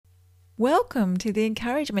Welcome to the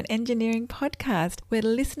Encouragement Engineering Podcast, where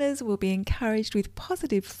listeners will be encouraged with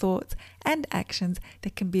positive thoughts and actions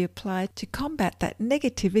that can be applied to combat that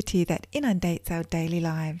negativity that inundates our daily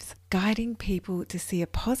lives, guiding people to see a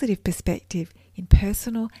positive perspective in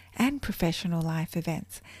personal and professional life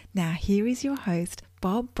events. Now, here is your host,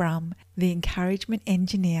 Bob Brumm, the Encouragement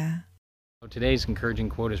Engineer. Today's encouraging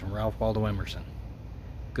quote is from Ralph Waldo Emerson.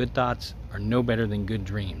 Good thoughts are no better than good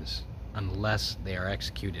dreams unless they are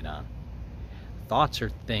executed on. Thoughts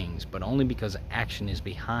are things, but only because action is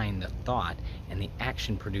behind the thought and the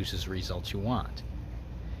action produces the results you want.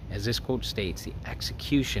 As this quote states, the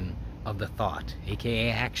execution of the thought, aka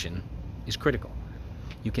action, is critical.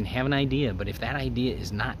 You can have an idea, but if that idea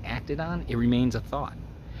is not acted on, it remains a thought.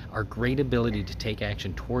 Our great ability to take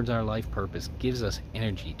action towards our life purpose gives us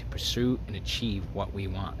energy to pursue and achieve what we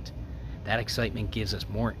want. That excitement gives us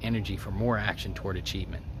more energy for more action toward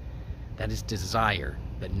achievement. That is desire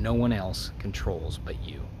that no one else controls but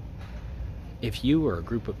you. If you or a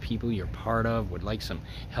group of people you're part of would like some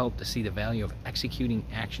help to see the value of executing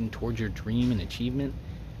action towards your dream and achievement,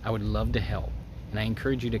 I would love to help. And I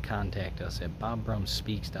encourage you to contact us at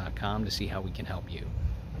bobbrummspeaks.com to see how we can help you.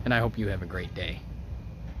 And I hope you have a great day.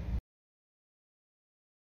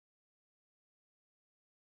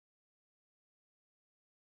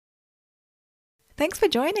 Thanks for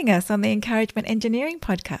joining us on the Encouragement Engineering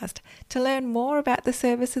Podcast. To learn more about the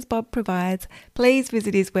services Bob provides, please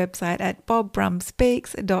visit his website at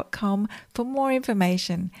bobbrummspeaks.com for more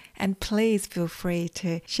information. And please feel free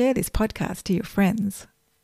to share this podcast to your friends.